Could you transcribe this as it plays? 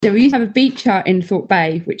So we used to have a beach hut in Thorpe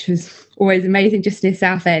Bay, which was always amazing, just near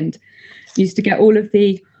Southend. We used to get all of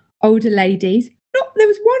the older ladies. There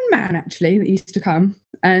was one man actually that used to come,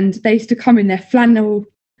 and they used to come in their flannel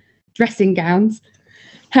dressing gowns,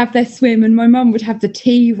 have their swim, and my mum would have the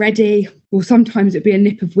tea ready, or sometimes it'd be a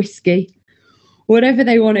nip of whiskey, whatever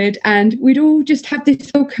they wanted, and we'd all just have this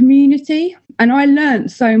whole community, and I learnt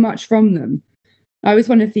so much from them. I was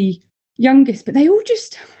one of the youngest, but they all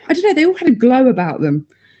just, I don't know, they all had a glow about them.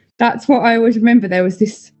 That's what I always remember. There was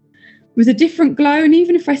a different glow, and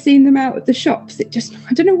even if I seen them out at the shops, it just,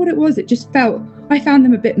 I don't know what it was, it just felt, I found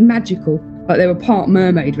them a bit magical, like they were part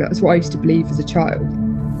mermaid. That's what I used to believe as a child.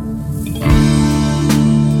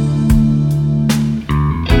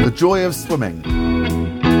 The joy of swimming.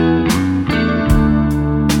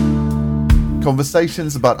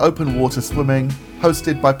 Conversations about open water swimming,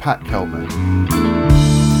 hosted by Pat Kelman.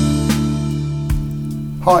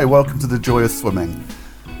 Hi, welcome to The Joy of Swimming.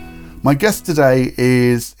 My guest today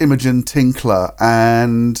is Imogen Tinkler,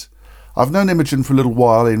 and I've known Imogen for a little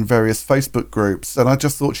while in various Facebook groups, and I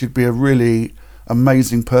just thought she'd be a really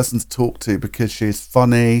amazing person to talk to because she's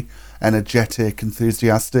funny, energetic,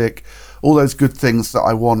 enthusiastic, all those good things that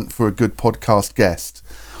I want for a good podcast guest.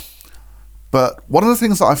 But one of the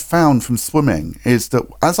things that I've found from swimming is that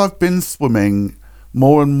as I've been swimming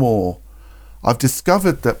more and more, I've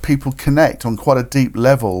discovered that people connect on quite a deep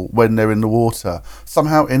level when they're in the water.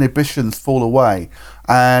 Somehow inhibitions fall away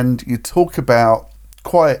and you talk about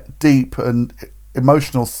quite deep and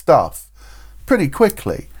emotional stuff pretty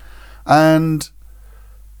quickly. And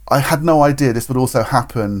I had no idea this would also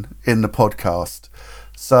happen in the podcast.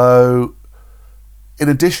 So in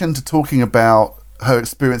addition to talking about her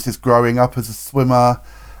experiences growing up as a swimmer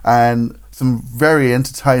and some very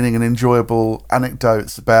entertaining and enjoyable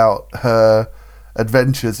anecdotes about her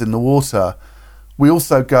adventures in the water, we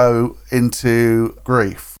also go into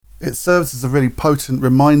grief. It serves as a really potent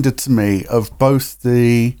reminder to me of both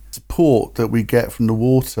the support that we get from the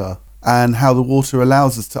water and how the water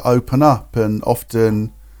allows us to open up and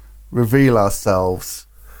often reveal ourselves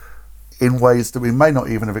in ways that we may not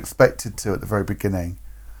even have expected to at the very beginning.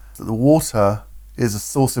 That the water is a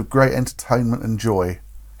source of great entertainment and joy,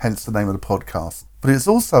 hence the name of the podcast. But it's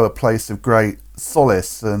also a place of great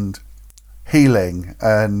solace and healing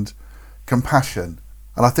and compassion.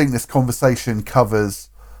 And I think this conversation covers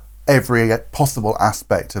every possible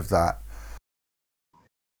aspect of that.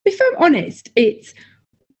 If I'm honest,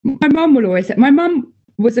 my mum will always say, my mum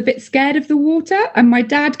was a bit scared of the water and my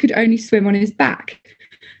dad could only swim on his back.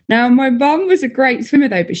 Now, my mum was a great swimmer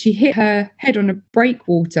though, but she hit her head on a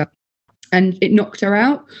breakwater and it knocked her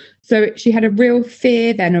out. So she had a real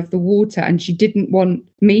fear then of the water and she didn't want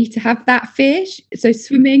me to have that fear. So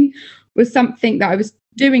swimming was something that I was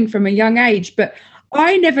doing from a young age, but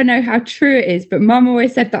I never know how true it is. But Mum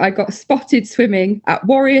always said that I got spotted swimming at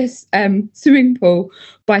Warriors swimming pool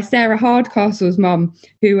by Sarah Hardcastle's mum,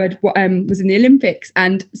 who was in the Olympics.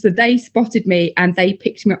 And so they spotted me and they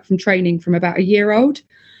picked me up from training from about a year old.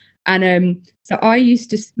 And so I used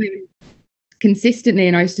to swim consistently,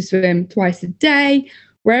 and I used to swim twice a day,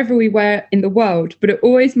 wherever we were in the world. But it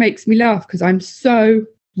always makes me laugh because I'm so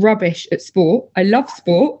rubbish at sport. I love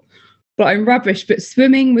sport, but I'm rubbish. But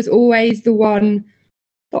swimming was always the one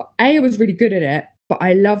that I was really good at it, but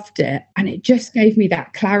I loved it. And it just gave me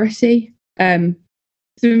that clarity,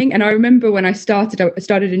 swimming. And I remember when I started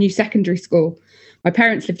a new secondary school. My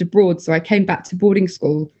parents lived abroad, so I came back to boarding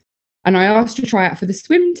school and I asked to try out for the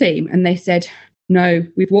swim team. And they said, no,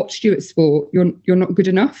 we've watched you at sport. You're not good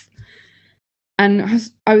enough. And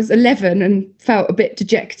I was 11 and felt a bit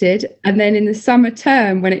dejected. And then in the summer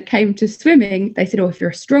term, when it came to swimming, they said, oh, if you're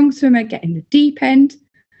a strong swimmer, get in the deep end.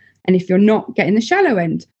 And if you're not, get in the shallow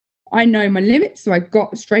end. I know my limits, so I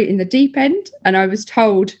got straight in the deep end. And I was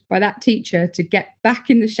told by that teacher to get back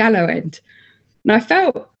in the shallow end. And I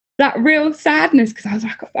felt that real sadness because I was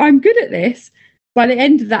like, I'm good at this. By the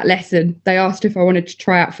end of that lesson, they asked if I wanted to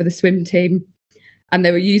try out for the swim team. And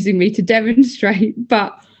they were using me to demonstrate.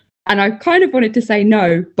 And I kind of wanted to say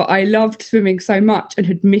no, but I loved swimming so much and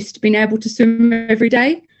had missed being able to swim every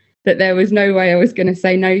day that there was no way I was going to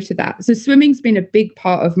say no to that. So swimming's been a big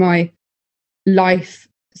part of my life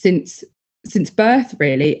since birth,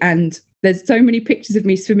 really. And there's so many pictures of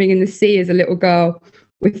me swimming in the sea as a little girl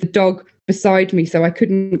with the dog beside me, so I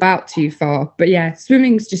couldn't go out too far. But yeah,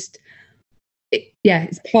 swimming's just,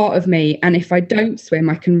 it's part of me. And if I don't swim,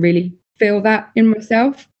 I can really feel that in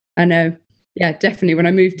myself. And yeah, definitely when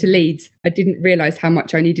I moved to Leeds, I didn't realise how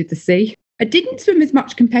much I needed the sea. I didn't swim as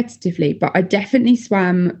much competitively, but I definitely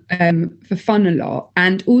swam for fun a lot.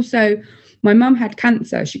 And also my mum had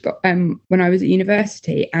cancer. She got when I was at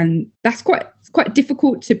university, and that's quite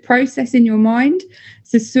difficult to process in your mind.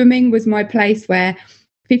 So swimming was my place where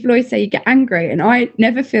people always say you get angry, and I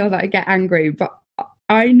never feel that I get angry, but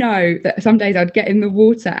I know that some days I'd get in the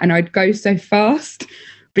water and I'd go so fast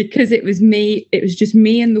because it was just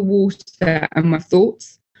me and the water and my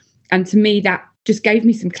thoughts. And to me, that just gave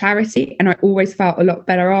me some clarity, and I always felt a lot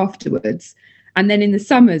better afterwards. And then in the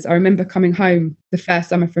summers, I remember coming home the first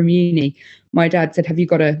summer from uni, my dad said, "Have you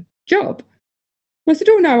got a job?" I said,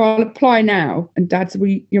 "Oh no, I'll apply now." And Dad said,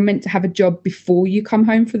 "Well, you're meant to have a job before you come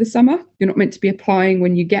home for the summer. You're not meant to be applying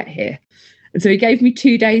when you get here." And so he gave me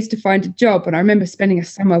 2 days to find a job. And I remember spending a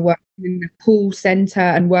summer working in a pool centre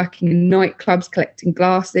and working in nightclubs, collecting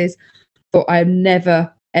glasses. Thought I'm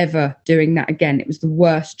never, ever doing that again. It was the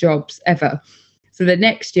worst jobs ever. So the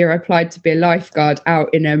next year I applied to be a lifeguard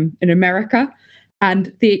out in America.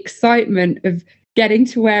 And the excitement of getting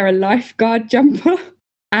to wear a lifeguard jumper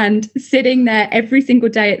and sitting there every single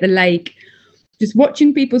day at the lake, just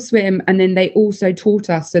watching people swim. And then they also taught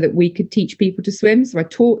us so that we could teach people to swim. So I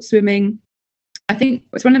taught swimming. I think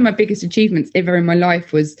it's one of my biggest achievements ever in my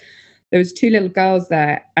life was there was 2 little girls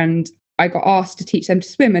there, and I got asked to teach them to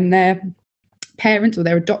swim, and their parents or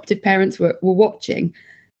their adoptive parents were watching,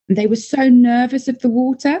 and they were so nervous of the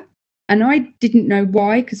water. And I didn't know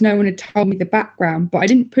why, because no one had told me the background, but I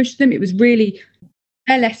didn't push them. It was really,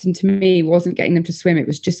 their lesson to me wasn't getting them to swim. It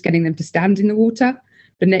was just getting them to stand in the water.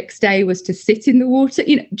 The next day was to sit in the water,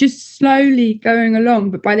 just slowly going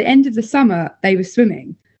along. But by the end of the summer, they were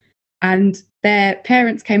swimming. And their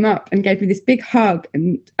parents came up and gave me this big hug,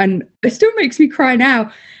 and it still makes me cry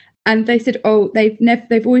now. And they said, "Oh,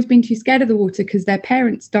 they've always been too scared of the water because their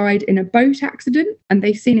parents died in a boat accident and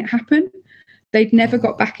they've seen it happen. They'd never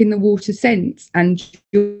got back in the water since, and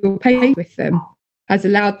your patience with them has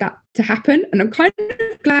allowed that to happen." And I'm kind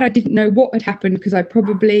of glad I didn't know what had happened, because I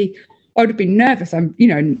would have been nervous. I'm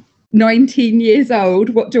 19 years old.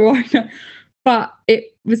 What do I know? But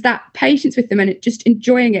it was that patience with them, and it just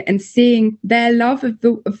enjoying it and seeing their love of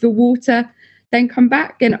the water then come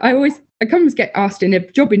back. And I always get asked in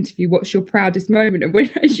a job interview, "What's your proudest moment?"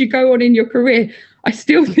 And as you go on in your career, I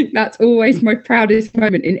still think that's always my proudest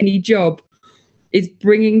moment in any job, is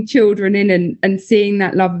bringing children in and seeing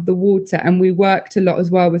that love of the water. And we worked a lot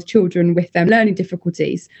as well with children with their learning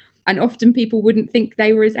difficulties. And often people wouldn't think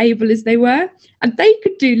they were as able as they were, and they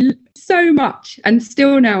could do so much. And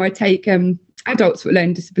still now I take adults with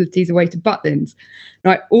learning disabilities away to Butlins,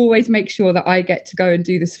 and I always make sure that I get to go and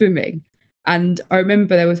do the swimming. And I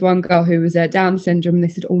remember there was one girl who was Down syndrome, and they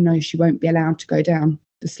said, "Oh no, she won't be allowed to go down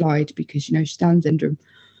the slide because she's Down syndrome."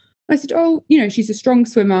 I said, "Oh, she's a strong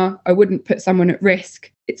swimmer. I wouldn't put someone at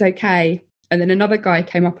risk. It's okay." And then another guy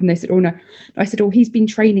came up and they said, "Oh no." I said, "Oh, he's been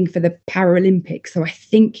training for the Paralympics, so I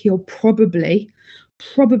think he'll probably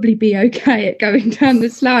be okay at going down the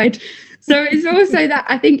slide." So it's also that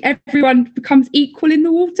I think everyone becomes equal in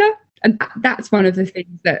the water. And that's one of the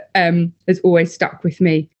things that has always stuck with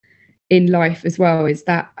me in life as well, is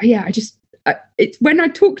that, it's when I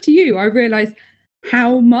talk to you, I realise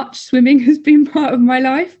how much swimming has been part of my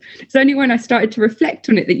life. It's only when I started to reflect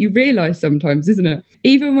on it that you realise sometimes, isn't it?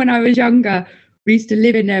 Even when I was younger, we used to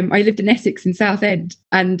live I lived in Essex in Southend,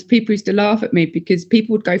 and people used to laugh at me because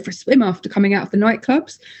people would go for a swim after coming out of the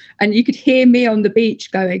nightclubs, and you could hear me on the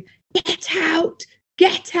beach going, "Get out,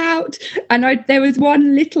 get out." And there was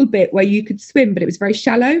one little bit where you could swim, but it was very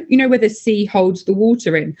shallow, where the sea holds the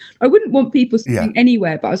water in. I wouldn't want people swimming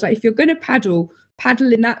anywhere, but I was like, if you're going to paddle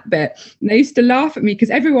in that bit. And they used to laugh at me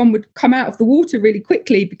because everyone would come out of the water really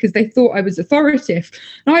quickly because they thought I was authoritative.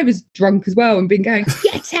 And I was drunk as well and been going,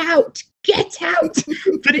 "Get out, get out."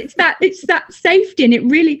 But it's that safety, and it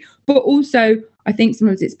really, but also I think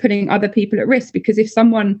sometimes it's putting other people at risk, because if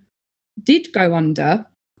someone did go under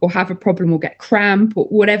or have a problem or get cramp or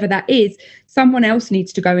whatever that is, someone else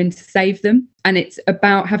needs to go in to save them. And it's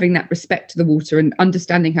about having that respect to the water and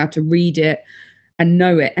understanding how to read it and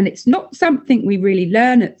know it. And it's not something we really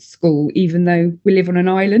learn at school, even though we live on an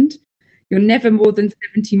island. You're never more than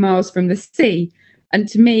 70 miles from the sea. And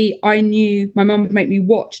to me, I knew my mum would make me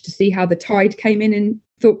watch to see how the tide came in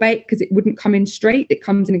Thorpe Bay, because it wouldn't come in straight. It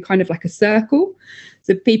comes in kind of like a circle.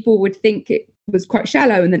 So people would think it was quite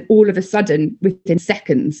shallow, and then all of a sudden, within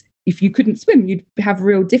seconds, if you couldn't swim, you'd have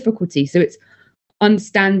real difficulty. So it's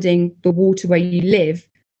understanding the water where you live,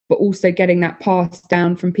 but also getting that passed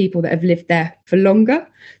down from people that have lived there for longer,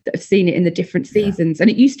 that have seen it in the different seasons. And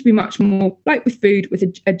it used to be much more like with food, with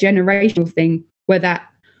a generational thing where that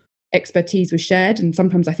expertise was shared. And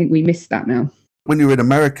sometimes I think we miss that now. when you were in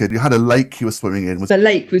America, you had a lake you were swimming in. The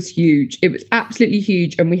lake was huge. It was absolutely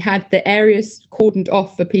huge. And we had the areas cordoned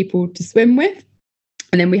off for people to swim with.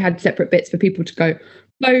 And then we had separate bits for people to go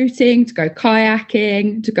boating, to go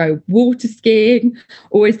kayaking, to go water skiing.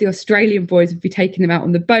 Always the Australian boys would be taking them out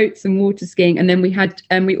on the boats and water skiing. And then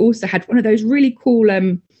we also had one of those really cool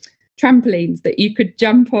trampolines that you could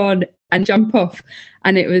jump on and jump off.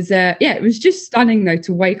 And it was it was just stunning though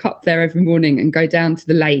to wake up there every morning and go down to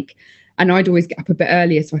the lake. And I'd always get up a bit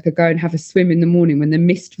earlier so I could go and have a swim in the morning when the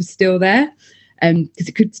mist was still there, because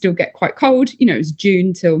it could still get quite cold. You know, it was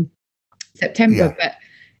June till September, but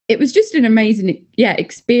it was just an amazing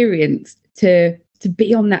experience to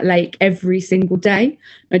be on that lake every single day.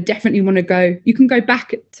 I definitely want to go. You can go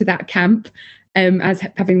back to that camp as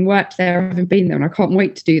having worked there, having been there, and I can't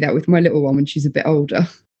wait to do that with my little one when she's a bit older.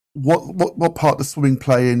 What part does swimming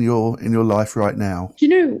play in your life right now? Do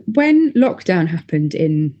you know, when lockdown happened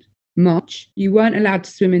in March, you weren't allowed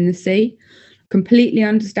to swim in the sea. Completely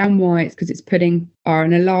understand why. It's because it's putting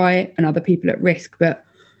RNLI and other people at risk.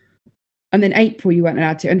 And then April, you weren't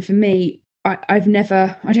allowed to. And for me, I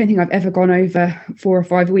don't think I've ever gone over 4 or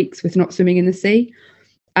 5 weeks with not swimming in the sea.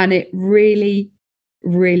 And it really,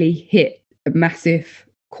 really hit a massive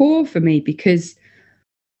core for me, because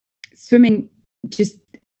swimming just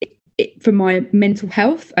for my mental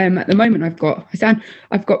health. At the moment, I've got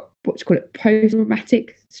what you call it,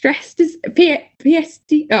 post-traumatic stress,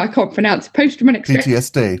 PSD. Oh, I can't pronounce it. Post-traumatic stress.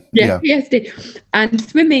 PTSD. Yeah, PTSD. And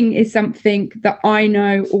swimming is something that I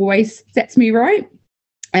know always sets me right.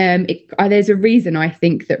 There's a reason I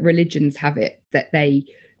think that religions have it, that they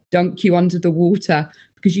dunk you under the water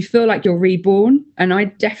because you feel like you're reborn. And I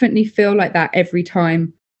definitely feel like that every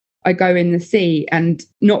time I go in the sea. And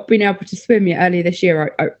not being able to swim yet earlier this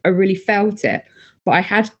year, I really felt it. But I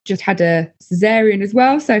had just had a cesarean as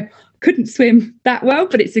well, so couldn't swim that well,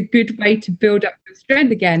 but it's a good way to build up your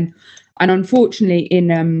strength again. And unfortunately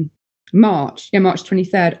in March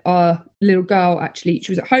 23rd, our little girl, actually,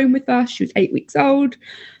 she was at home with us. She was 8 weeks old,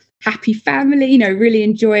 happy family, you know, really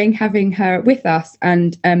enjoying having her with us.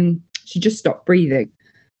 And she just stopped breathing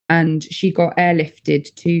and she got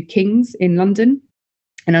airlifted to King's in London.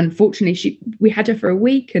 And unfortunately, we had her for a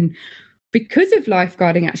week, and because of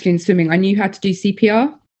lifeguarding actually and swimming, I knew how to do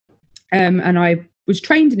CPR, and I was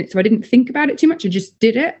trained in it, so I didn't think about it too much. I just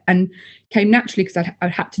did it and came naturally, because I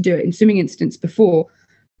had to do it in swimming incidents before.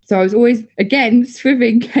 So I was always, again,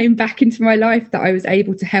 swimming came back into my life, that I was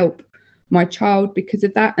able to help my child because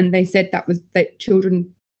of that. And they said that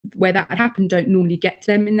children where that happened don't normally get to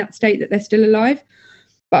them in that state, that they're still alive.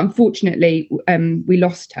 But unfortunately, we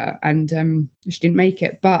lost her, and she didn't make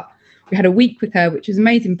it. But we had a week with her, which was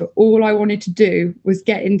amazing. But all I wanted to do was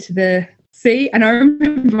get into the sea. And I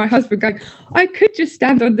remember my husband going, I could just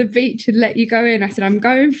stand on the beach and let you go in. I said, I'm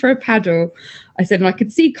going for a paddle. I said, and I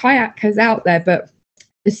could see kayakers out there. But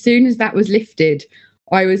as soon as that was lifted,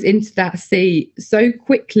 I was into that sea so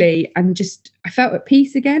quickly, and just I felt at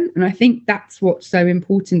peace again. And I think that's what's so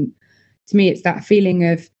important to me. It's that feeling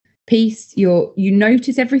of peace. You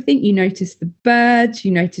notice everything. You notice the birds,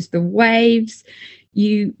 you notice the waves.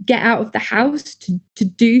 You get out of the house to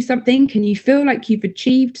do something, and you feel like you've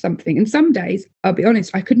achieved something. And some days, I'll be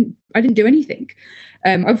honest, I didn't do anything.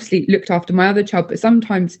 Obviously looked after my other child, but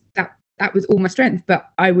sometimes that was all my strength. But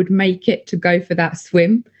I would make it to go for that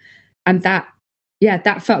swim, and that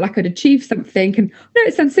felt like I'd achieved something. And I know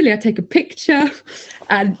it sounds silly, I take a picture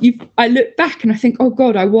and I look back and I think, oh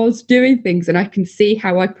God, I was doing things, and I can see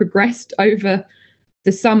how I progressed over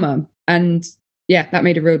the summer. And yeah, that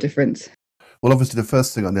made a real difference. Well, obviously, the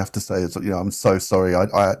first thing I have to say is, I'm so sorry.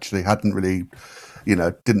 I actually hadn't really,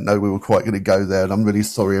 didn't know we were quite going to go there. And I'm really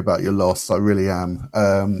sorry about your loss. I really am.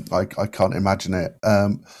 I can't imagine it.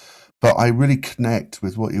 But I really connect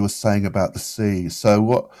with what you were saying about the sea.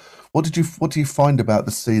 So what do you find about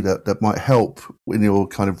the sea that might help when you're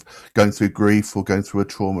kind of going through grief or going through a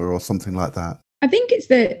trauma or something like that? I think it's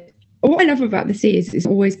what I love about the sea is it's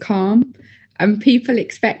always calm. And people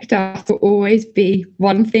expect us to always be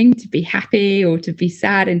one thing, to be happy or to be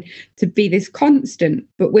sad and to be this constant.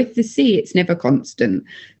 But with the sea, it's never constant.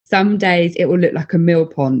 Some days it will look like a mill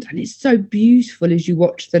pond, and it's so beautiful as you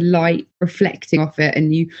watch the light reflecting off it,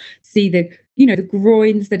 and you see the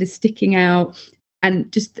groins that are sticking out,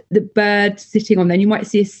 and just the birds sitting on there. And you might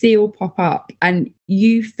see a seal pop up, and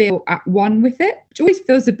you feel at one with it, which always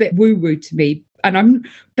feels a bit woo-woo to me.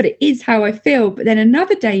 But it is how I feel. But then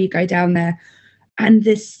another day you go down there and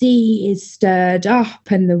the sea is stirred up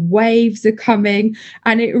and the waves are coming,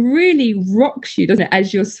 and it really rocks you, doesn't it,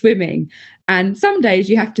 as you're swimming. And some days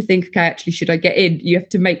you have to think, okay, actually, should I get in? You have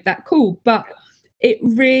to make that call. But it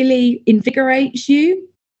really invigorates you.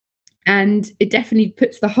 and it definitely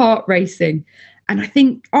puts the heart racing. And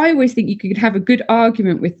I always think you could have a good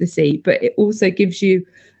argument with the sea, but it also gives you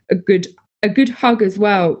a good hug as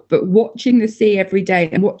well. But watching the sea every day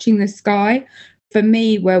and watching the sky, for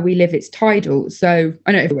me, where we live, it's tidal. So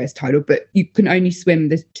I know everywhere's tidal, but you can only swim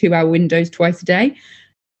the 2-hour windows twice a day.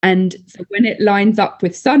 And so when it lines up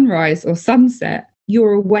with sunrise or sunset,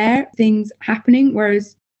 you're aware of things happening.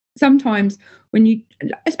 Whereas sometimes when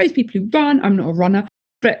I suppose people who run, I'm not a runner,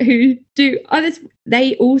 but who do others,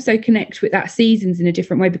 they also connect with that seasons in a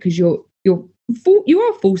different way, because you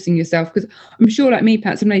are forcing yourself. Because I'm sure, like me,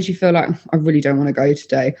 Pat, some days you feel like, I really don't want to go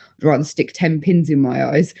today. I'd rather stick 10 pins in my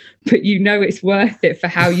eyes. But you know it's worth it for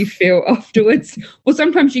how you feel afterwards. Or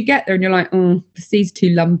sometimes you get there and you're like, oh, the sea's too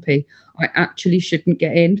lumpy. I actually shouldn't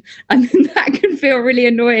get in. And then that can feel really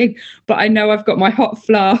annoying. But I know I've got my hot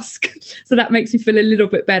flask. So that makes me feel a little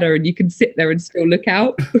bit better. And you can sit there and still look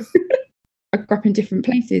out. I grew up in different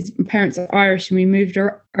places. My parents are Irish and we moved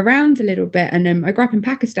around a little bit. And I grew up in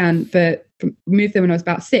Pakistan, moved there when I was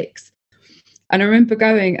about 6. And I remember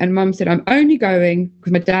going, and Mum said, I'm only going,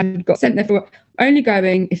 because my dad got sent there for work, only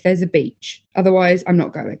going if there's a beach. Otherwise, I'm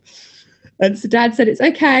not going. And so Dad said, it's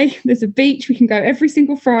okay. There's a beach. We can go every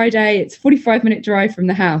single Friday. It's a 45-minute drive from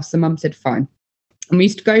the house. And Mum said, fine. And we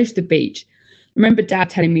used to go to the beach. I remember Dad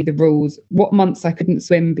telling me the rules, what months I couldn't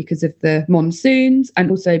swim because of the monsoons, and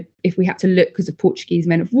also if we had to look because of Portuguese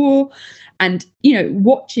men of war, and,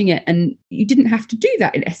 watching it. And you didn't have to do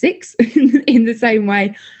that in Essex in the same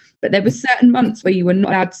way. But there were certain months where you were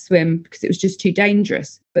not allowed to swim because it was just too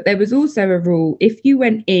dangerous. But there was also a rule, if you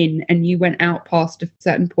went in and you went out past a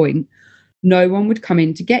certain point, no one would come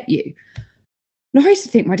in to get you. And I used to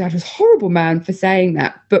think my dad was a horrible man for saying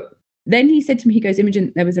that. But then he said to me, he goes,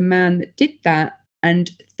 Imogen, there was a man that did that and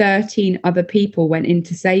 13 other people went in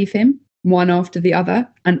to save him, one after the other,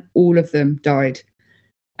 and all of them died.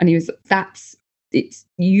 And he was,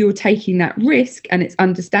 you're taking that risk and it's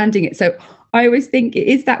understanding it. So I always think it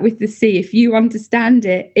is that with the sea. If you understand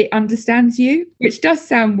it, it understands you, which does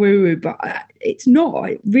sound woo-woo, but it's not.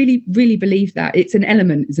 I really, really believe that. It's an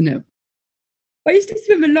element, isn't it? I used to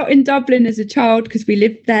swim a lot in Dublin as a child because we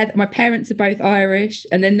lived there. My parents are both Irish,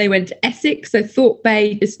 and then they went to Essex, so Thorpe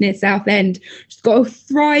Bay, just near Southend. Just got a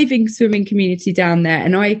thriving swimming community down there,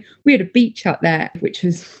 and we had a beach up there, which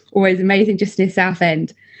was always amazing, just near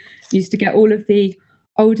Southend. Used to get all of the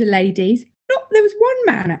older ladies. There was one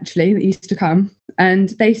man actually that used to come, and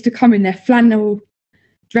they used to come in their flannel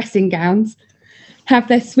dressing gowns, have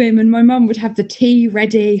their swim, and my mum would have the tea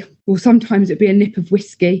ready, or sometimes it'd be a nip of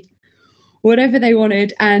whiskey, whatever they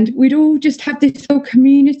wanted, and we'd all just have this whole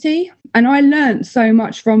community, and I learned so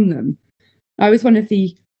much from them. I was one of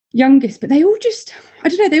the youngest, but they all just, I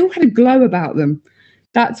don't know, they all had a glow about them.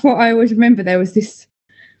 That's what I always remember. There was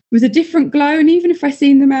a different glow, and even if I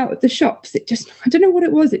seen them out at the shops, it just, I don't know what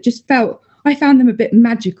it was, it just felt, I found them a bit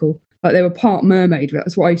magical, like they were part mermaid.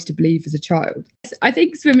 That's what I used to believe as a child. I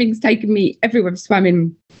think swimming's taken me everywhere. I've swam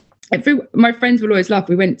in, my friends will always laugh.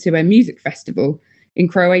 We went to a music festival in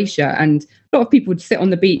Croatia, and a lot of people would sit on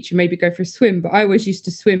the beach and maybe go for a swim, but I always used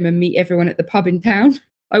to swim and meet everyone at the pub in town.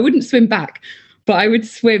 I wouldn't swim back, but I would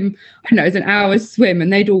swim, I don't know, it was an hour's swim,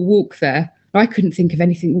 and they'd all walk there. I couldn't think of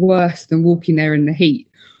anything worse than walking there in the heat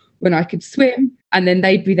when I could swim, and then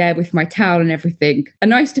they'd be there with my towel and everything.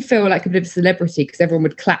 And I used to feel like a bit of a celebrity because everyone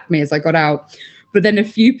would clap me as I got out. But then a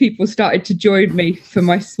few people started to join me for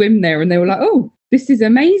my swim there, and they were like, oh, this is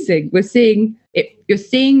amazing. We're seeing it. You're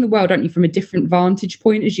seeing the world, aren't you, from a different vantage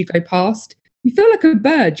point as you go past. You feel like a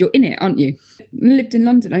bird. You're in it, aren't you? When I lived in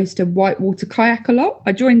London, I used to whitewater kayak a lot.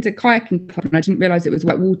 I joined a kayaking club and I didn't realise it was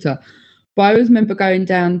whitewater. But I always remember going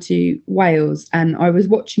down to Wales and I was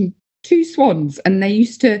watching 2 swans, and they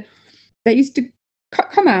used to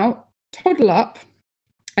come out, toddle up,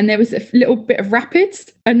 and there was a little bit of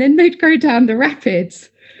rapids, and then they'd go down the rapids,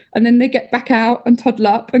 and then they get back out and toddle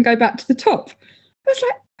up and go back to the top. I was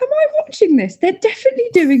like, am I watching this? They're definitely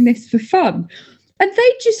doing this for fun. And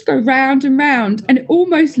they'd just go round and round, and it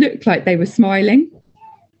almost looked like they were smiling.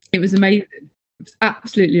 It was amazing. It was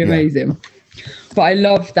absolutely amazing. Yeah. But I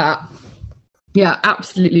loved that. Yeah,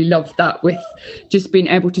 absolutely loved that, with just being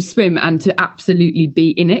able to swim and to absolutely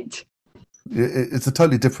be in it. It's a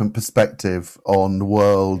totally different perspective on the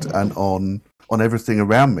world and on everything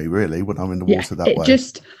around me, really, when I'm in the water that way.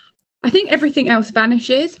 I think everything else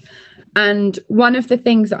vanishes. And one of the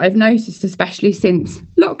things that I've noticed, especially since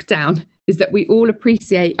lockdown, is that we all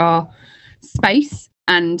appreciate our space.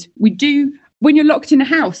 And we do, when you're locked in a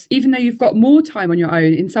house, even though you've got more time on your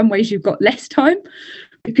own, in some ways you've got less time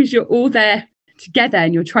because you're all there together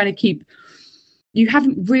and you're trying to keep, you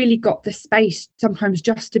haven't really got the space sometimes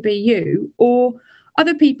just to be you. Or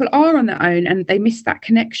other people are on their own and they miss that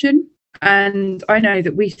connection. And I know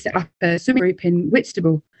that we set up a swimming group in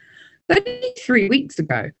Whitstable only 3 weeks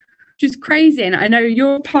ago, which is crazy. And I know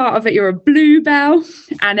you're part of it. You're a bluebell,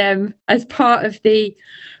 and as part of the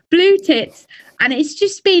Blue Tits. And it's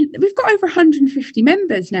just been, we've got over 150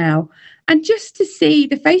 members now. And just to see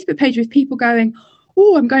the Facebook page with people going,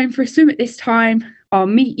 oh, I'm going for a swim at this time, I'll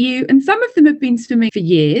meet you. And some of them have been swimming for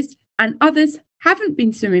years and others haven't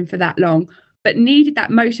been swimming for that long, but needed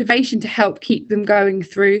that motivation to help keep them going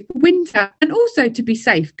through winter, and also to be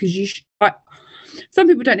safe, because some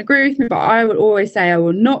people don't agree with me, but I would always say I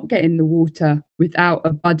will not get in the water without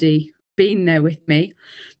a buddy being there with me.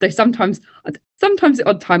 Though sometimes at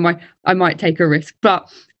odd time I might take a risk,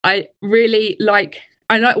 but I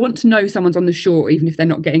want to know someone's on the shore even if they're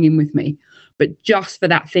not getting in with me. But just for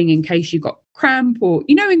that thing, in case you've got cramp, or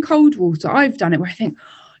in cold water, I've done it where I think,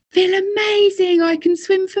 feel amazing, I can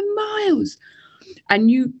swim for miles.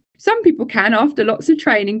 And some people can after lots of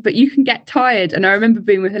training, but you can get tired. And I remember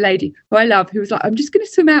being with a lady who I love, who was like, I'm just going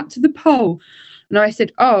to swim out to the pole. And I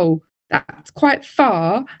said, oh, that's quite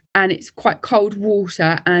far and it's quite cold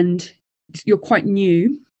water and you're quite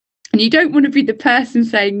new. And you don't want to be the person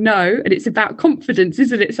saying no. And it's about confidence,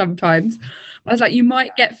 isn't it, sometimes? I was like, you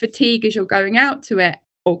might get fatigue as you're going out to it,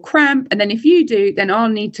 or cramp. And then if you do, then I'll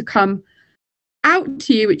need to come out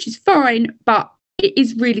to you, which is fine. But it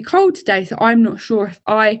is really cold today, so I'm not sure if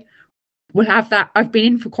I will have that. I've been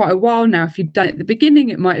in for quite a while now. If you'd done it at the beginning,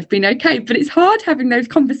 it might have been okay. But it's hard having those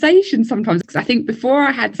conversations sometimes, because I think before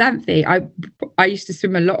I had Xanthi, I used to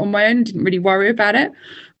swim a lot on my own, didn't really worry about it.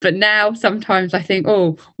 But now sometimes I think,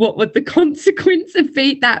 oh, what would the consequence of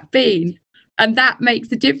that been? And that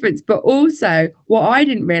makes a difference. But also, what I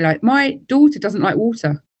didn't realise, my daughter doesn't like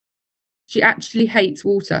water. She actually hates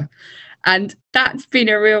water. And that's been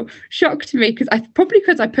a real shock to me, because I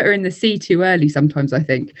put her in the sea too early sometimes, I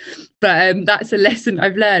think. But that's a lesson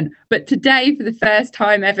I've learned. But today, for the first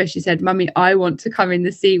time ever, she said, Mummy, I want to come in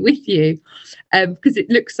the sea with you because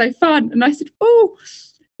it looks so fun. And I said, oh,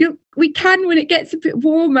 we can when it gets a bit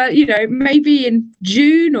warmer, maybe in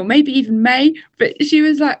June or maybe even May. But she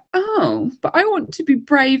was like, oh, but I want to be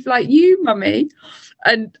brave like you, Mummy.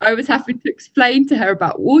 And I was having to explain to her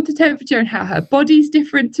about water temperature and how her body's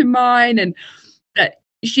different to mine, and that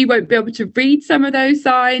she won't be able to read some of those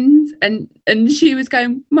signs. And she was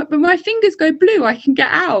going, but my fingers go blue, I can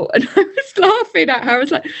get out. And I was laughing at her. I was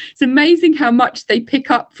like, it's amazing how much they pick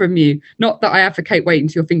up from you. Not that I advocate waiting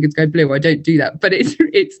until your fingers go blue. I don't do that. But it's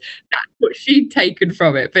that's what she'd taken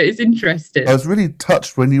from it. But it's interesting. I was really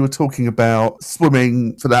touched when you were talking about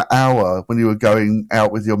swimming for that hour when you were going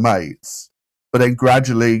out with your mates. But then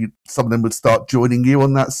gradually some of them would start joining you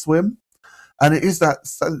on that swim. And it is that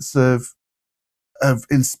sense of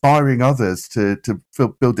inspiring others to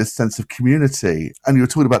build this sense of community. And you were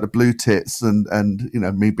talking about the Blue Tits and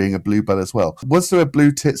me being a bluebell as well. Was there a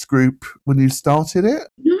Blue Tits group when you started it?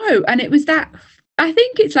 No, and it was that. I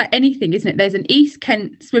think it's like anything, isn't it? There's an East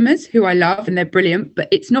Kent swimmers who I love and they're brilliant, but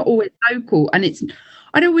it's not always local. And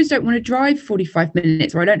I always don't want to drive 45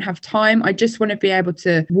 minutes, or I don't have time. I just want to be able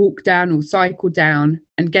to walk down or cycle down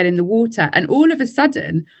and get in the water. And all of a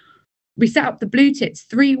sudden, we set up the Blue Tits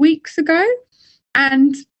 3 weeks ago.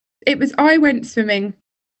 And I went swimming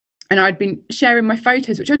and I'd been sharing my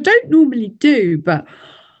photos, which I don't normally do, but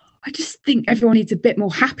I just think everyone needs a bit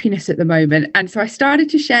more happiness at the moment. And so I started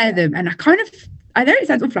to share them, and I know it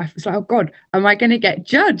sounds awful. It's like, oh God, am I going to get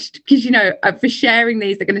judged? Because, for sharing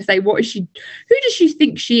these, they're going to say, who does she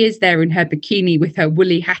think she is there in her bikini with her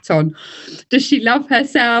woolly hat on? Does she love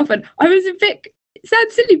herself? And I was it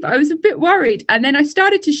sounds silly, but I was a bit worried. And then I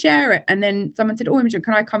started to share it. And then someone said, oh, Imogen,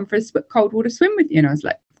 can I come for a cold water swim with you? And I was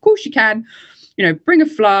like, of course you can. Bring a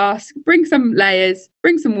flask, bring some layers,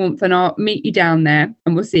 bring some warmth, and I'll meet you down there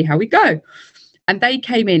and we'll see how we go. And they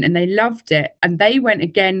came in and they loved it. And they went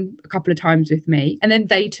again a couple of times with me. And then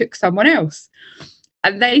they took someone else.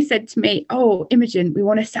 And they said to me, oh, Imogen, we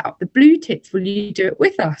want to set up the Blue Tits. Will you do it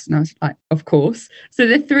with us? And I was like, of course. So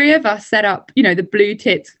the three of us set up, the Blue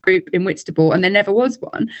Tits group in Whitstable, and there never was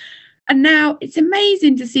one. And now it's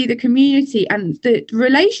amazing to see the community and the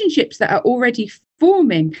relationships that are already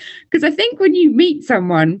forming. Because I think when you meet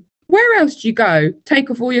someone, where else do you go? Take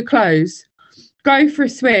off all your clothes, go for a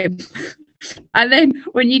swim. And then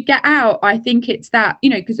when you get out, I think it's that,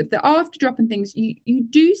 because of the after drop and things, you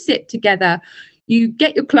do sit together, you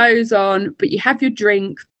get your clothes on, but you have your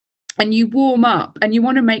drink and you warm up, and you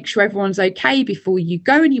want to make sure everyone's okay before you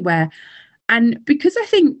go anywhere. And because I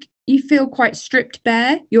think you feel quite stripped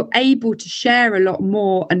bare, you're able to share a lot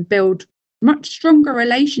more and build much stronger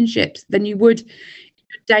relationships than you would in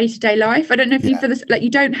your day-to-day life. I don't know if you feel this, like you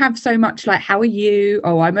don't have so much like, how are you?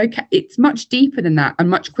 Oh, I'm okay. It's much deeper than that and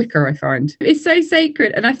much quicker, I find. It's so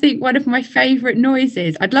sacred. And I think one of my favorite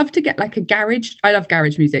noises, I'd love to get like a garage. I love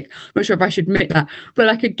garage music. I'm not sure if I should admit that, but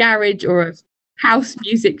like a garage or a house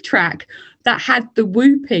music track that had the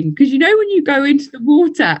whooping, because you know when you go into the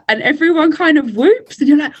water and everyone kind of whoops and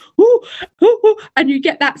you're like, oh, and you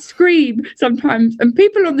get that scream sometimes, and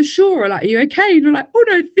people on the shore are like, are you okay? And you're like, oh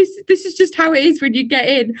no, this is just how it is when you get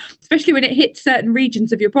in, especially when it hits certain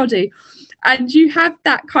regions of your body, and you have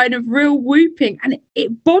that kind of real whooping, and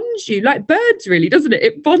it bonds you like birds, really, doesn't it?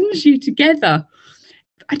 It bonds you together.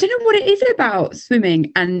 I don't know what it is about swimming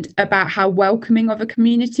and about how welcoming of a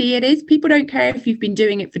community it is. People don't care if you've been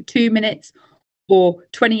doing it for 2 minutes or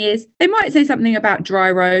 20 years. They might say something about dry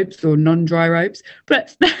robes or non-dry robes,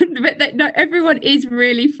 but no, everyone is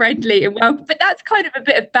really friendly and welcome. But that's kind of a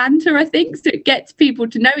bit of banter, I think, so it gets people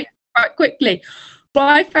to know it quite quickly. But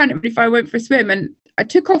I found it if I went for a swim and I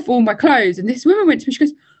took off all my clothes and this woman went to me, she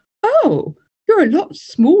goes, oh, you're a lot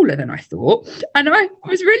smaller than I thought. And I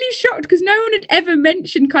was really shocked because no one had ever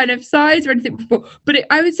mentioned kind of size or anything before. But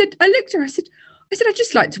I looked at her, I said, I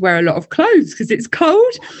just like to wear a lot of clothes because it's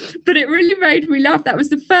cold. But it really made me laugh. That was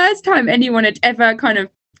the first time anyone had ever kind of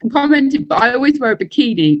commented. But I always wear a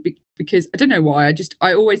bikini because I don't know why.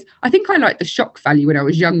 I think I liked the shock value when I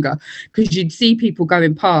was younger, because you'd see people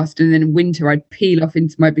going past and then in winter I'd peel off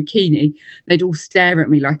into my bikini. They'd all stare at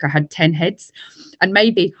me like I had 10 heads. And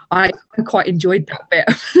maybe I quite enjoyed that bit.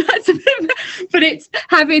 But it's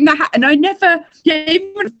having that. And I never,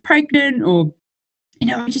 even when I was pregnant or,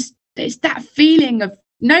 it's that feeling of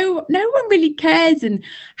no one really cares, and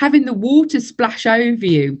having the water splash over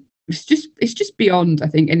you. It's just beyond, I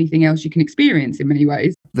think, anything else you can experience in many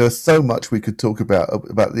ways. There's so much we could talk about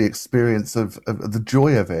the experience of the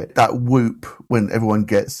joy of it. That whoop when everyone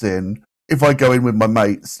gets in. If I go in with my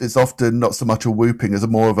mates, it's often not so much a whooping as a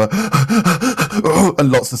more of a and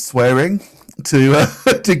lots of swearing to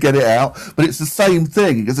get it out. But it's the same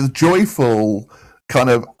thing. It's a joyful kind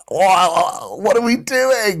of, what are we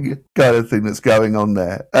doing kind of thing that's going on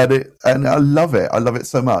there, and I love it. I love it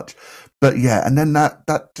so much. But yeah, and then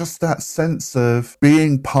that sense of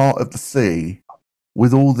being part of the sea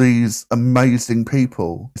with all these amazing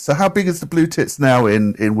people. So how big is the Blue Tits now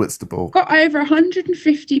in Whitstable? Got over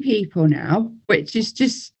 150 people now, which is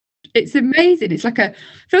just, it's amazing. It's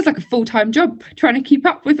feels like a full-time job trying to keep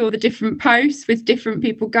up with all the different posts with different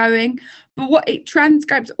people going. But what it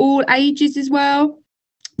transcribes all ages as well.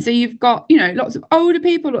 So you've got, lots of older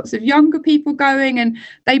people, lots of younger people going, and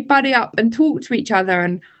they buddy up and talk to each other.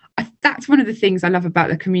 And that's one of the things I love about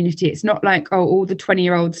the community. It's not like, oh, all the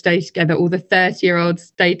 20-year-olds stay together, all the 30-year-olds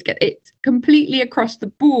stay together. It's completely across the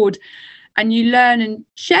board, and you learn and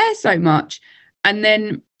share so much. And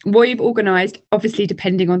then we've organised, obviously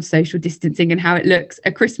depending on social distancing and how it looks,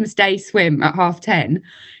 a Christmas Day swim at 10:30 in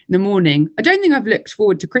the morning. I don't think I've looked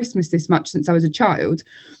forward to Christmas this much since I was a child.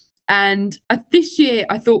 And this year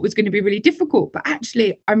I thought was going to be really difficult, but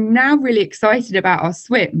actually I'm now really excited about our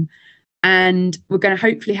swim. And we're going to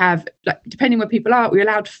hopefully have, like, depending where people are, we're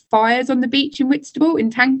allowed fires on the beach in Whitstable,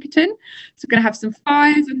 in Tankerton. So we're going to have some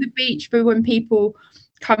fires on the beach for when people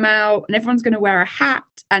come out, and everyone's going to wear a hat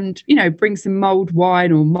and, bring some mulled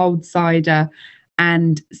wine or mulled cider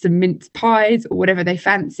and some mince pies or whatever they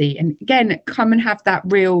fancy. And again, come and have that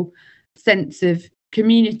real sense of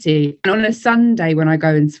community. And on a Sunday when I go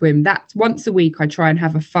and swim, that's once a week I try and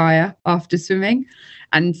have a fire after swimming.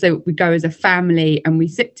 And so we go as a family and we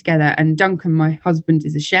sit together, and Duncan, my husband,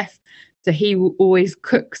 is a chef. So he will always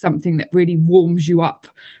cook something that really warms you up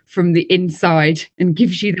from the inside and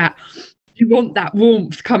gives you that, you want that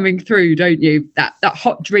warmth coming through, don't you? That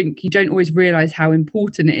hot drink, you don't always realise how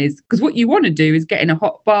important it is. Because what you want to do is get in a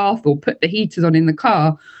hot bath or put the heaters on in the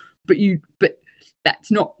car, but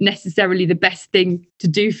that's not necessarily the best thing to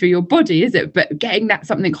do for your body, is it? But getting that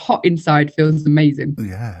something hot inside feels amazing.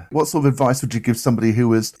 Yeah. What sort of advice would you give somebody who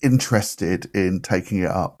was interested in taking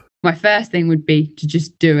it up? My first thing would be to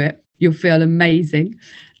just do it. You'll feel amazing.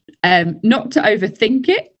 Not to overthink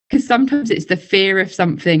it, because sometimes it's the fear of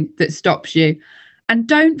something that stops you. And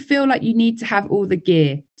don't feel like you need to have all the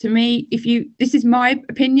gear. To me, this is my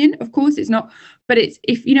opinion, of course it's not, but it's,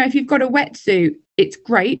 if you've got a wetsuit, it's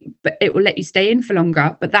great, but it will let you stay in for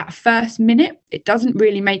longer. But that first minute, it doesn't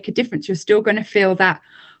really make a difference. You're still going to feel that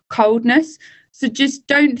coldness. So just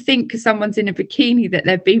don't think because someone's in a bikini that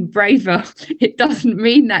they're being braver. It doesn't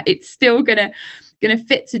mean that. It's still going to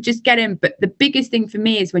fit. So just get in. But the biggest thing for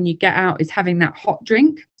me is when you get out is having that hot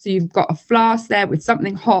drink. So you've got a flask there with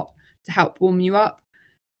something hot to help warm you up.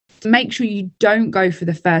 To make sure you don't go for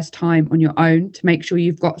the first time on your own, to make sure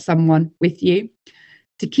you've got someone with you.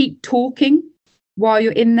 to keep talking while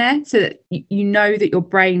you're in there, so that you know that your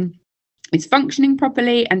brain is functioning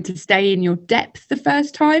properly, and to stay in your depth the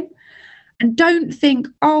first time. And don't think,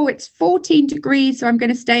 oh, it's 14 degrees, so I'm going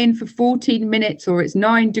to stay in for 14 minutes, or it's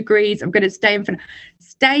 9 degrees, I'm going to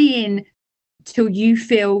stay in till you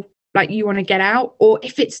feel like you want to get out. Or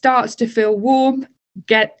if it starts to feel warm,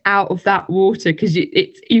 get out of that water, because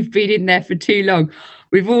you've been in there for too long.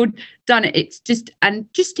 We've all done it. It's just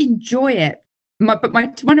enjoy it.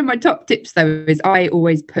 One of my top tips though is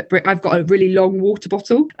I've got a really long water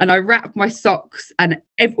bottle, and I wrap my socks and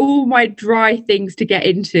all my dry things to get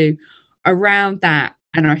into around that,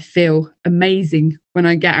 and I feel amazing when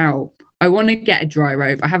I get out. I want to get a dry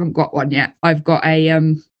robe. I haven't got one yet. I've got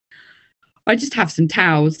I just have some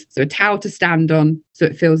towels, so a towel to stand on, so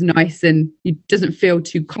it feels nice and it doesn't feel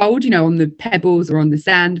too cold, on the pebbles or on the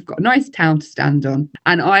sand. I've got a nice towel to stand on,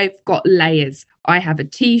 and I've got layers. I have a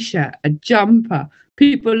t-shirt, a jumper.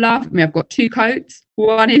 People laugh at me. I've got 2 coats.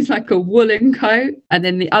 One is like a woolen coat, and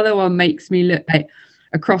then the other one makes me look like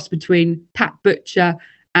a cross between Pat Butcher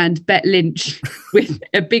and Bet Lynch, with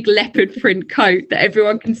a big leopard print coat that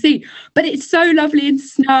everyone can see. But it's so lovely and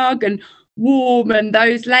snug and warm, and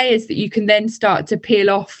those layers that you can then start to peel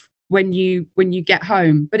off when you get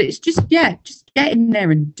home. But it's just get in there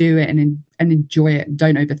and do it and enjoy it, and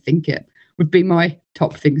don't overthink it, would be my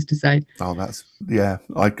top things to say. Oh,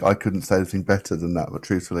 I couldn't say anything better than that, but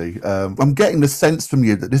truthfully, I'm getting the sense from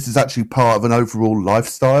you that this is actually part of an overall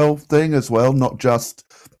lifestyle thing as well, not just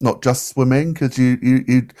swimming, because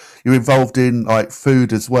you're involved in like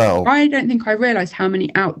food as well. I don't think I realised how many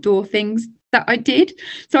outdoor things that I did.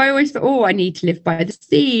 So I always thought, I need to live by the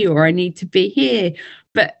sea, or I need to be here.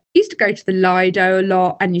 But I used to go to the Lido a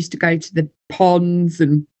lot, and used to go to the ponds,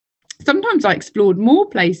 and sometimes I explored more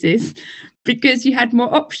places because you had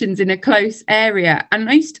more options in a close area. And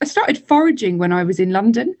I started foraging when I was in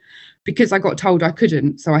London, because I got told I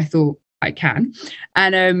couldn't. So I thought I can.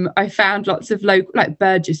 And I found lots of local, like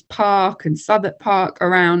Burgess Park and Southwark Park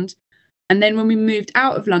around. And then when we moved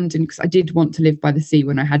out of London, because I did want to live by the sea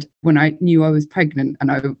when I knew I was pregnant, and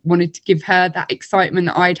I wanted to give her that excitement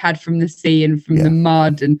that I'd had from the sea and from the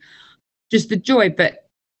mud and just the joy. But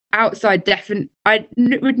outside, I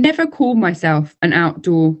would never call myself an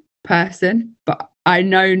outdoor person, but I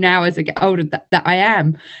know now as I get older that I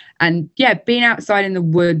am. And being outside in the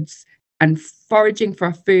woods and foraging for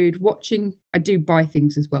our food, I do buy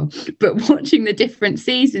things as well, but watching the different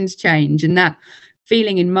seasons change, and that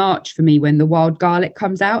feeling in March for me when the wild garlic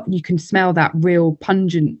comes out, and you can smell that real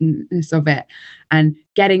pungentness of it, and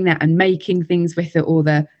getting that and making things with it, or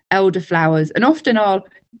the elderflowers. And often I'll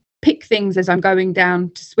pick things as I'm going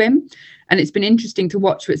down to swim, and it's been interesting to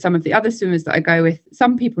watch with some of the other swimmers that I go with.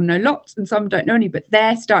 Some people know lots and some don't know any, but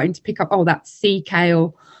they're starting to pick up, that sea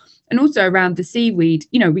kale. And also around the seaweed,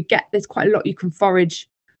 there's quite a lot you can forage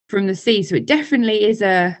from the sea. So it definitely is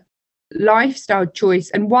a lifestyle choice,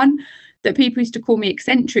 and one that people used to call me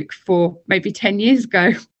eccentric for maybe 10 years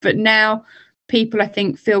ago. But now people, I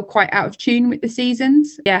think, feel quite out of tune with the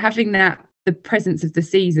seasons. Having the presence of the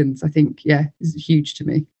seasons, I think, is huge to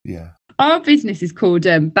me. Yeah. Our business is called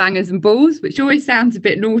Bangers and Balls, which always sounds a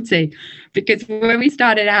bit naughty, because when we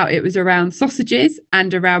started out, it was around sausages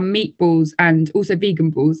and around meatballs and also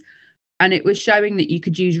vegan balls. And it was showing that you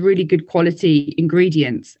could use really good quality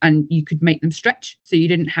ingredients and you could make them stretch. So you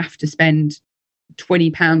didn't have to spend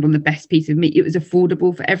 £20 on the best piece of meat. It was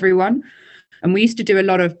affordable for everyone. And we used to do a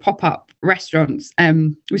lot of pop-up restaurants.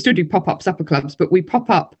 We still do pop-up supper clubs, but we pop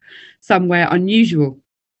up somewhere unusual.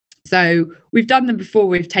 So we've done them before.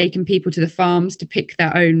 We've taken people to the farms to pick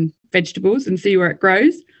their own vegetables and see where it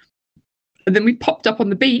grows. And then we popped up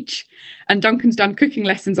on the beach, and Duncan's done cooking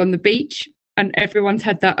lessons on the beach, and everyone's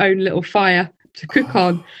had their own little fire to cook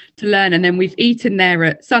on to learn. And then we've eaten there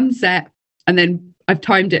at sunset, and then I've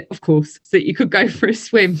timed it, of course, so that you could go for a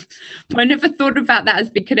swim. But I never thought about that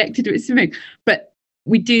as being connected with swimming. But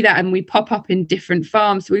we do that, and we pop up in different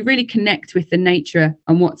farms. So we really connect with the nature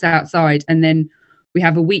and what's outside. And then we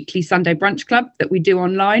have a weekly Sunday brunch club that we do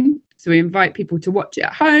online. So we invite people to watch it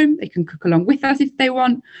at home. They can cook along with us if they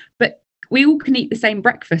want. But we all can eat the same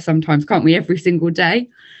breakfast sometimes, can't we, every single day?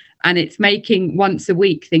 And it's making once a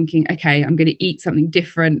week thinking, okay, I'm going to eat something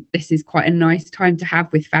different. This is quite a nice time to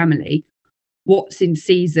have with family. What's in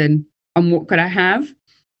season and what could I have?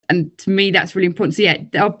 And to me, that's really important. So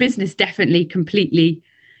our business definitely completely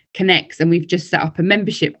connects. And we've just set up a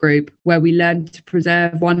membership group where we learn to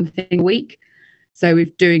preserve one thing a week. So we're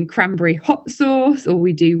doing cranberry hot sauce, or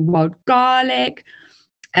we do wild garlic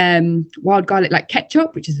like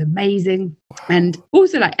ketchup, which is amazing. And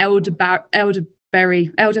also like elderflower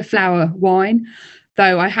wine.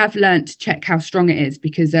 though I have learnt to check how strong it is,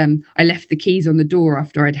 because I left the keys on the door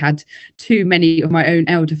after I'd had too many of my own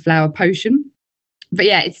elderflower potion. But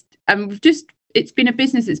yeah, it's been a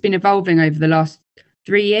business that's been evolving over the last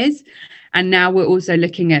 3 years. And now we're also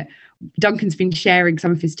looking at, Duncan's been sharing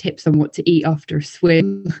some of his tips on what to eat after a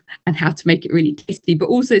swim and how to make it really tasty, but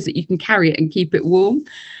also so that you can carry it and keep it warm.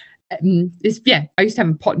 I used to have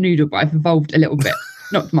a pot noodle, but I've evolved a little bit.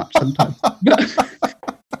 Not much sometimes, but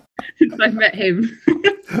since I met him.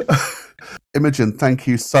 Imogen, thank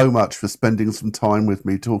you so much for spending some time with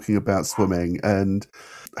me talking about swimming. And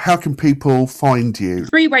how can people find you?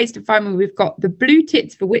 3 ways to find me. We've got the Blue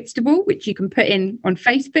Tits for Whitstable, which you can put in on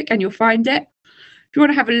Facebook and you'll find it. If you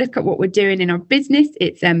want to have a look at what we're doing in our business,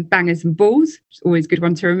 it's Bangers and Balls. It's always a good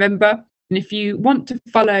one to remember. And if you want to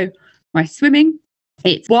follow my swimming,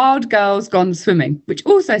 it's Wild Girls Gone Swimming, which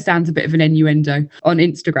also sounds a bit of an innuendo, on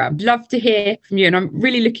Instagram. Love to hear from you. And I'm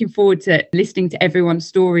really looking forward to listening to everyone's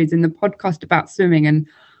stories in the podcast about swimming, and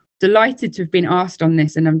delighted to have been asked on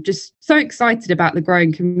this. And I'm just so excited about the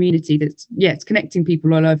growing community that's, it's connecting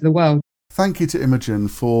people all over the world. Thank you to Imogen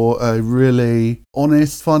for a really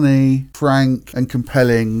honest, funny, frank and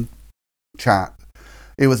compelling chat.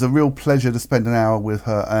 It was a real pleasure to spend an hour with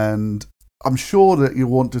her, and I'm sure that you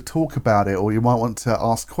want to talk about it, or you might want to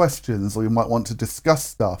ask questions, or you might want to discuss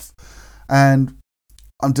stuff. And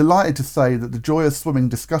I'm delighted to say that the Joy of Swimming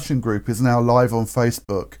discussion group is now live on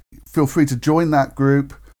Facebook. Feel free to join that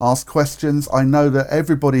group, ask questions. I know that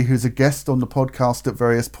everybody who's a guest on the podcast at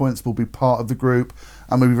various points will be part of the group,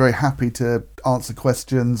 and we'll be very happy to answer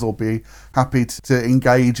questions or be happy to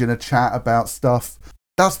engage in a chat about stuff.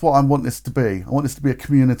 That's what I want this to be. I want this to be a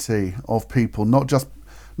community of people, not just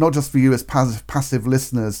for you as passive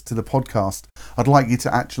listeners to the podcast. I'd like you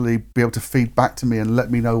to actually be able to feed back to me and let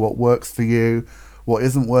me know what works for you, what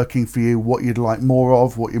isn't working for you, what you'd like more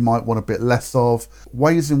of, what you might want a bit less of,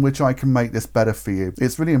 ways in which I can make this better for you.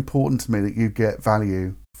 It's really important to me that you get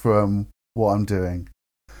value from what I'm doing.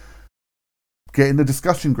 Get in the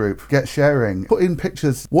discussion group, get sharing, put in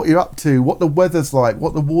pictures, what you're up to, what the weather's like,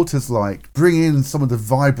 what the water's like. Bring in some of the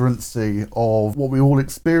vibrancy of what we all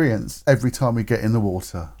experience every time we get in the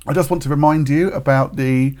water. I just want to remind you about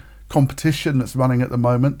the competition that's running at the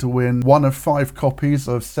moment to win 1 of 5 copies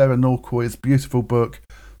of Sarah Norquoy's beautiful book,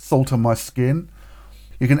 Salt on My Skin.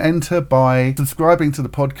 You can enter by subscribing to the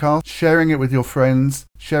podcast, sharing it with your friends,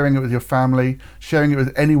 sharing it with your family, sharing it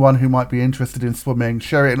with anyone who might be interested in swimming,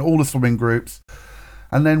 share it in all the swimming groups.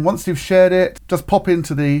 And then once you've shared it, just pop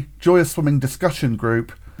into the Joy of Swimming discussion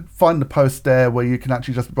group, find the post there where you can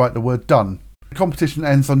actually just write the word done. The competition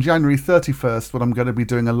ends on January 31st when I'm going to be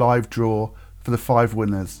doing a live draw for the 5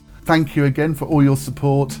 winners. Thank you again for all your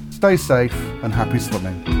support. Stay safe and happy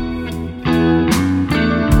swimming.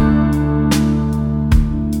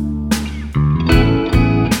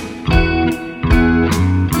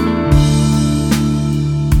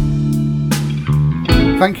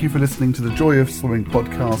 Thank you for listening to the Joy of Swimming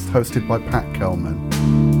podcast hosted by Pat Kelman.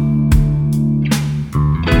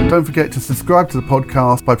 Don't forget to subscribe to the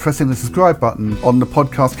podcast by pressing the subscribe button on the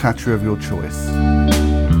podcast catcher of your choice.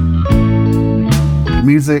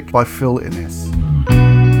 Music by Phil Innes.